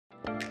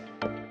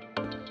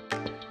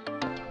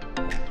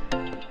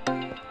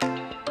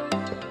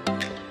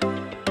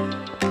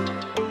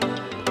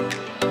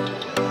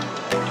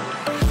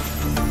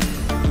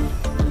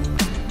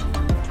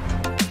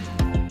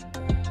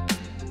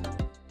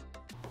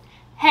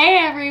Hey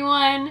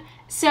everyone!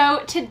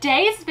 So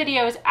today's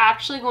video is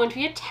actually going to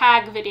be a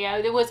tag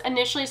video that was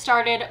initially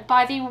started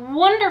by the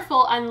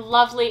wonderful and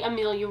lovely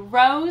Amelia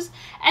Rose,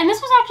 and this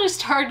was actually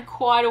started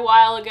quite a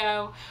while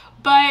ago.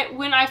 But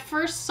when I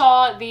first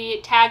saw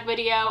the tag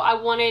video, I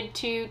wanted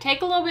to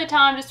take a little bit of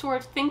time to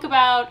sort of think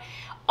about,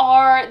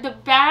 are the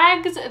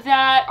bags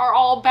that are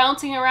all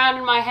bouncing around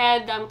in my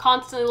head that I'm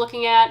constantly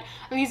looking at,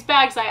 are these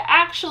bags I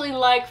actually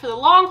like for the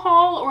long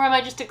haul, or am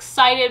I just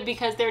excited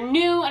because they're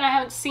new and I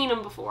haven't seen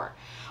them before?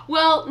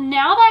 Well,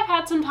 now that I've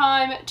had some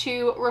time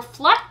to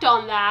reflect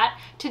on that,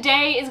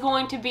 today is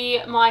going to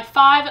be my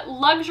 5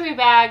 luxury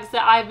bags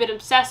that I've been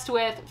obsessed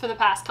with for the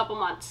past couple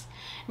months.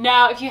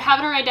 Now, if you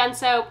haven't already done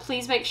so,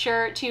 please make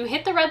sure to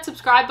hit the red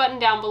subscribe button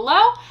down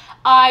below.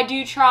 I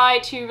do try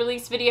to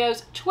release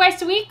videos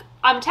twice a week.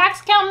 I'm a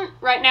tax accountant.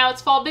 Right now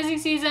it's fall busy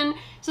season,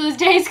 so those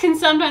days can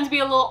sometimes be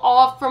a little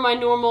off from my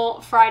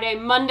normal Friday,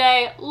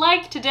 Monday,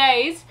 like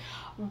today's.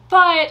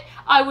 But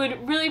I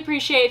would really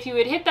appreciate if you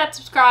would hit that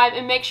subscribe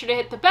and make sure to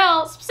hit the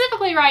bell,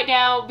 specifically right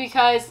now,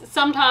 because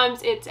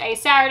sometimes it's a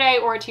Saturday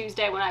or a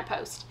Tuesday when I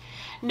post.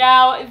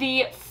 Now,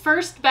 the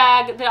first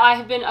bag that I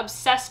have been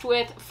obsessed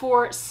with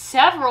for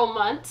several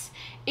months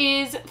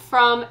is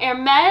from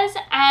Hermes,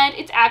 and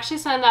it's actually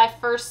something that I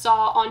first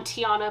saw on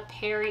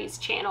Peri's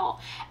channel,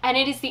 and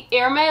it is the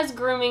Hermes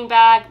grooming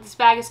bag. This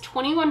bag is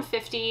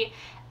 $21.50,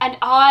 and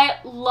I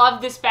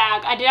love this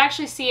bag. I did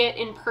actually see it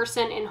in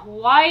person in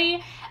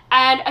Hawaii,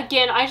 and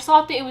again, I just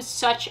thought that it was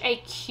such a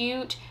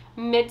cute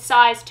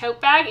mid-sized tote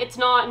bag. It's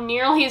not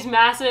nearly as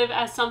massive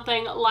as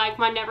something like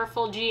my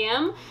Neverfull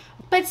GM,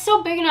 but it's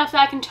still big enough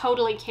that I can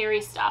totally carry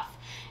stuff.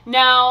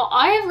 Now,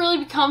 I have really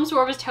become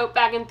sort of a tote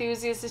bag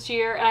enthusiast this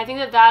year, and I think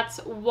that that's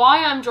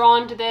why I'm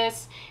drawn to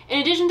this, in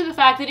addition to the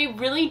fact that it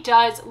really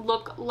does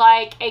look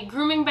like a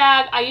grooming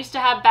bag. I used to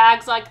have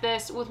bags like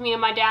this with me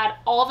and my dad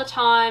all the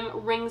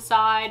time,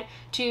 ringside,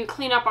 to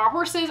clean up our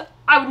horses.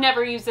 I would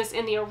never use this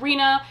in the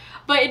arena,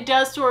 but it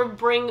does sort of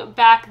bring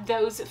back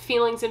those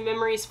feelings and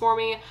memories for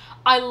me.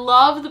 I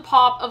love the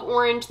pop of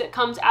orange that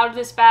comes out of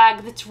this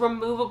bag that's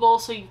removable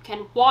so you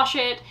can wash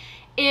it.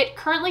 It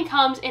currently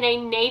comes in a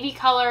navy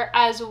color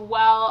as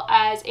well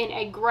as in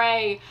a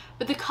gray,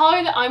 but the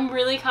color that I'm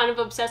really kind of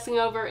obsessing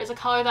over is a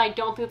color that I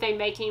don't think they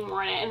make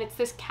anymore in it, and it's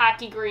this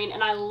khaki green,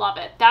 and I love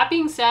it. That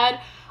being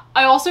said,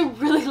 I also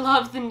really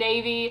love the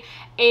navy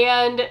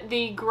and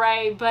the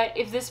gray, but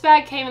if this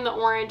bag came in the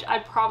orange,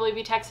 I'd probably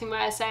be texting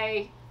my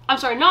SA. I'm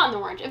sorry, not in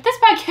the orange. If this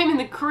bag came in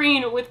the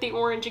green with the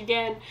orange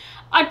again,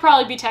 I'd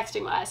probably be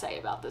texting my SA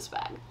about this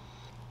bag.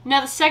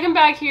 Now, the second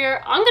bag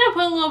here, I'm going to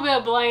put a little bit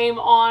of blame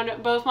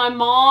on both my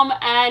mom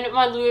and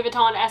my Louis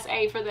Vuitton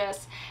SA for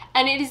this.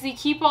 And it is the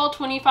Keep All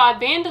 25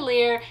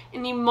 Bandolier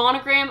in the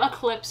Monogram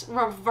Eclipse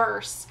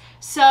Reverse.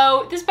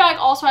 So this bag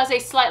also has a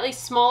slightly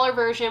smaller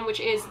version,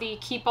 which is the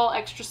Keep All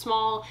Extra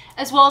Small,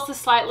 as well as the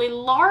slightly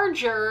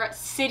larger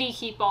City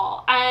Keep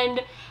All.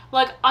 And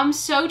like, I'm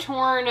so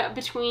torn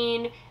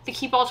between the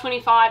Keep All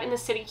 25 and the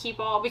City Keep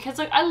All, because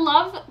like, I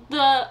love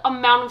the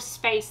amount of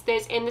space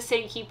that's in the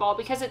City Keep All,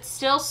 because it's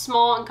still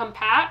small and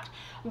compact,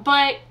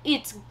 but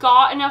it's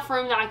got enough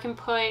room that I can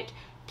put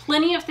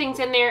plenty of things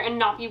in there and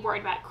not be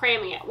worried about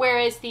cramming it.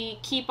 Whereas the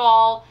Keep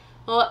All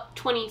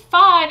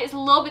 25 is a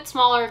little bit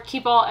smaller.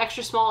 Keep All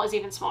Extra Small is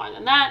even smaller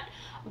than that.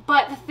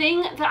 But the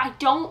thing that I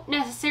don't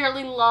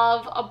necessarily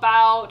love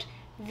about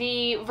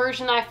the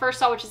version that I first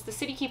saw, which is the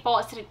City Keep All,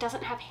 is that it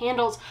doesn't have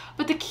handles.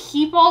 But the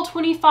Keep All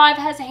 25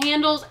 has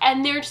handles,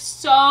 and they're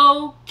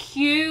so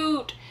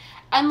cute.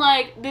 And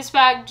like, this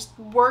bag just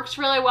works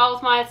really well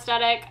with my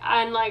aesthetic,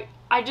 and like,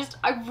 I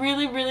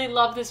really, really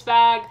love this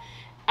bag.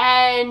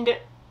 And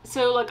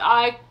so like,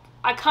 I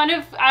kind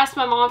of asked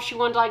my mom if she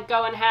wanted to like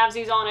go in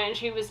halvesies on it, and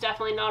she was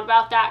definitely not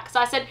about that, because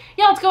I said,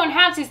 yeah, let's go in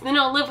halvesies, then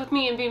it'll live with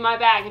me and be my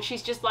bag, and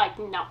she's just like,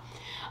 no.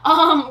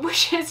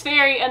 Which is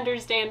very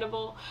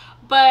understandable.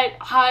 But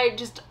I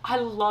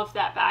love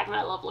that bag, and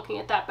I love looking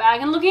at that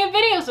bag and looking at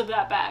videos of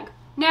that bag.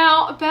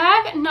 Now,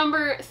 bag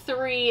number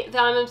 3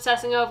 that I'm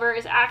obsessing over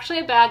is actually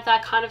a bag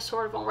that I kind of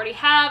sort of already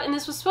have, and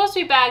this was supposed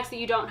to be bags that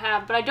you don't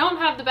have, but I don't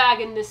have the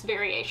bag in this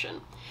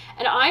variation.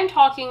 And I'm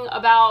talking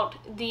about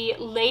the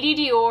Lady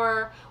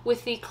Dior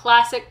with the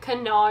classic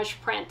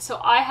canage print. So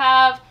I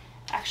have,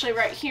 actually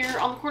right here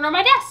on the corner of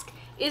my desk,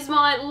 is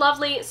my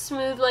lovely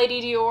smooth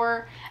Lady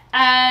Dior,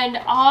 and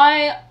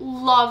I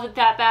love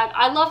that bag.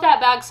 I love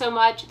that bag so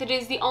much that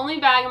it is the only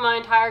bag in my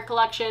entire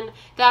collection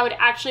that I would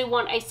actually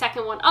want a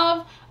second one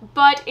of,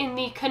 but in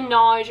the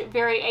canage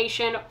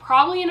variation,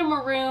 probably in a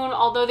maroon,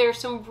 although there's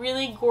some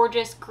really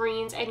gorgeous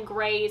greens and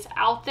grays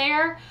out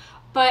there.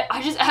 But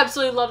I just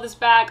absolutely love this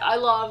bag. I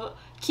love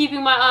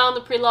keeping my eye on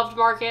the pre-loved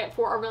market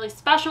for a really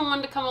special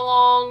one to come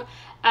along,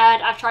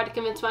 and I've tried to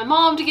convince my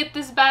mom to get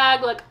this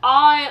bag. Like,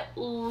 I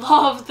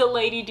love the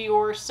Lady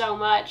Dior so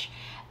much,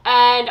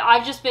 and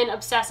I've just been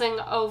obsessing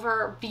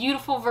over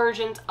beautiful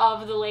versions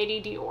of the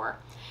Lady Dior.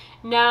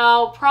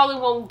 Now, probably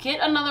won't get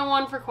another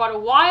one for quite a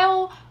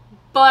while,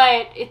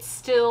 but it's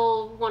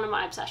still one of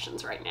my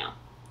obsessions right now.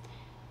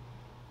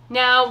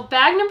 Now,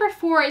 bag number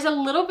 4 is a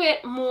little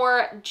bit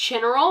more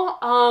general,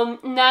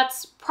 and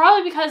that's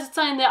probably because it's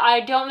something that I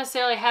don't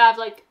necessarily have,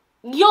 like,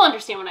 you'll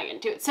understand when I get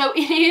into it. So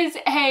it is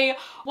a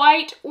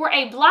white or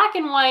a black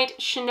and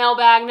white Chanel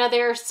bag. Now,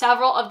 there are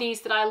several of these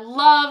that I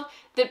love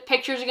that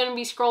pictures are going to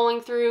be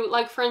scrolling through,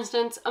 like, for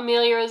instance,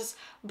 Amelia's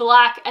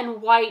black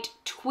and white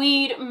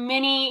tweed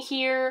mini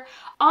here.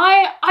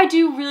 I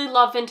do really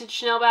love vintage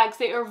Chanel bags.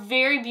 They are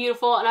very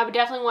beautiful, and I would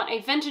definitely want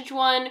a vintage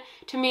one.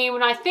 To me,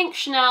 when I think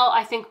Chanel,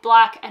 I think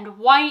black and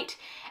white,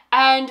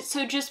 and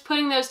so just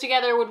putting those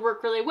together would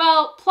work really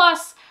well.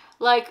 Plus,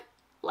 like,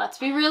 let's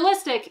be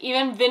realistic,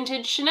 even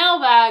vintage Chanel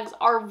bags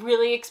are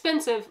really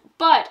expensive,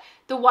 but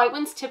the white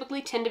ones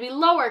typically tend to be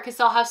lower because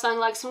they'll have something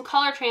like some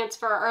color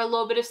transfer or a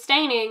little bit of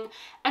staining,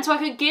 and so I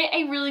could get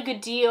a really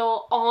good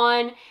deal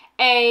on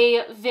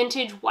a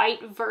vintage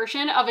white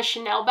version of a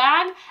Chanel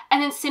bag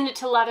and then send it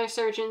to leather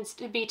surgeons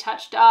to be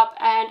touched up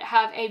and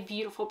have a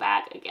beautiful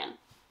bag again.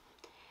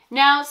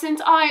 Now,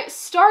 since I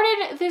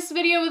started this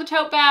video with a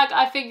tote bag,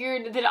 I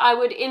figured that I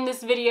would end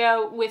this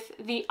video with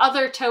the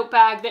other tote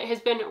bag that has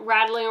been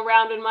rattling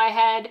around in my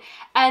head,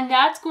 and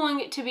that's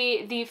going to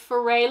be the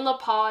Faure La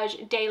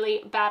Page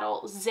Daily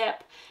Battle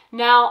Zip.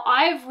 Now,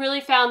 I've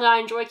really found that I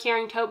enjoy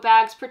carrying tote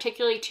bags,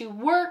 particularly to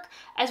work,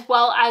 as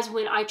well as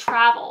when I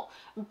travel.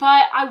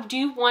 But I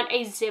do want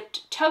a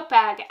zipped tote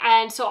bag,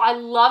 and so I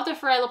love the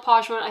Faure La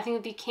Page one. I think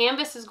that the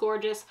canvas is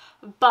gorgeous,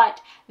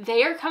 but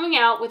they are coming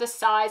out with a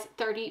size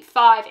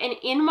 35. And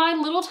in my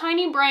little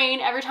tiny brain,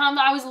 every time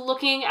that I was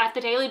looking at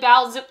the Daily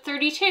Battle Zip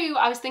 32,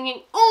 I was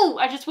thinking, oh,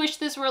 I just wish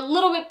this were a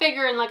little bit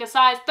bigger in like a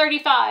size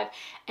 35.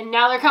 And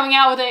now they're coming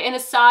out with it in a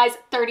size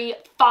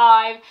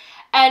 35.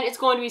 And it's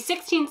going to be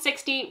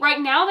 $16.60.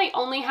 Right now, they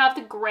only have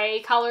the gray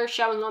color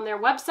showing on their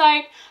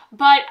website,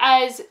 but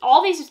as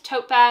all these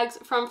tote bags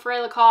from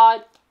Faure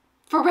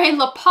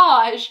La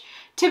Page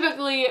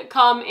typically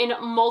come in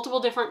multiple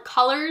different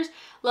colors,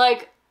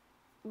 like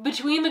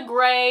between the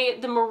gray,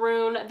 the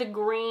maroon, the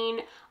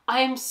green,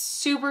 I am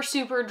super,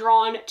 super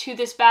drawn to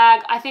this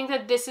bag. I think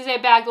that this is a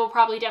bag that will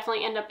probably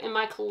definitely end up in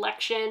my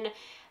collection.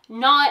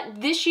 Not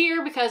this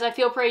year because I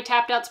feel pretty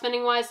tapped out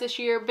spending wise this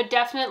year, but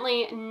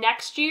definitely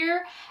next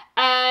year.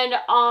 And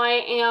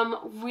I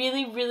am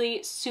really,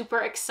 really super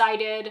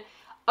excited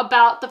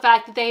about the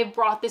fact that they have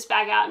brought this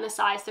bag out in a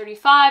size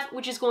 35,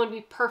 which is going to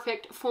be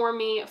perfect for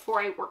me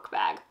for a work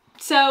bag.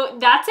 So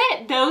that's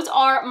it. Those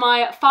are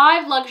my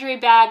 5 luxury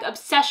bag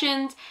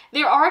obsessions.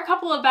 There are a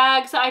couple of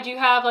bags that I do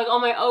have like on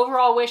my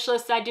overall wish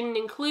list that I didn't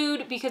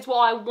include because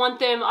while I want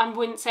them, I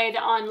wouldn't say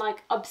that I'm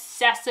like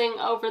obsessing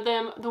over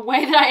them the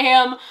way that I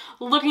am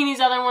looking these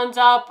other ones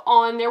up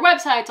on their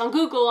websites, on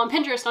Google, on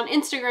Pinterest, on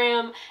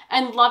Instagram,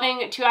 and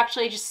loving to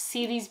actually just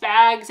see these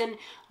bags and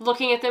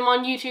looking at them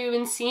on YouTube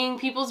and seeing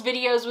people's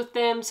videos with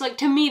them. So like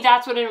to me,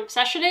 that's what an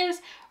obsession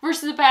is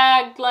versus a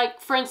bag like,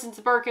 for instance,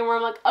 a Birkin where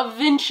I'm like,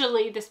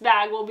 eventually this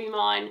bag will be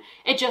mine.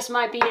 It just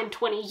might be in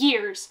 20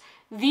 years.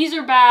 These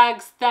are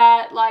bags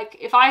that like,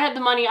 if I had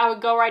the money, I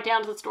would go right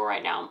down to the store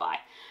right now and buy.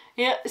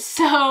 Yeah,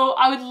 so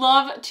I would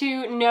love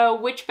to know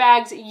which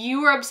bags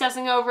you are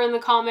obsessing over in the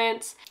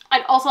comments.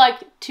 I'd also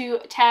like to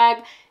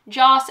tag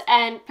Joss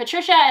and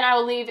Patricia, and I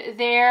will leave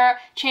their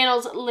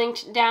channels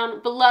linked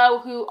down below,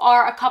 who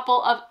are a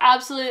couple of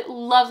absolute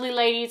lovely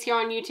ladies here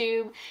on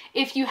YouTube.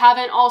 If you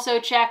haven't also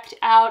checked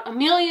out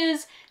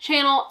Amelia's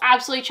channel,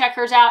 absolutely check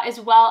hers out, as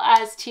well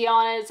as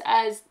Tiana's,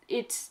 as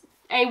it's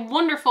a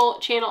wonderful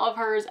channel of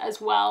hers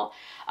as well.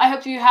 I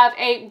hope you have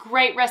a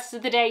great rest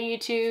of the day,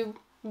 YouTube.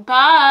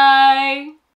 Bye!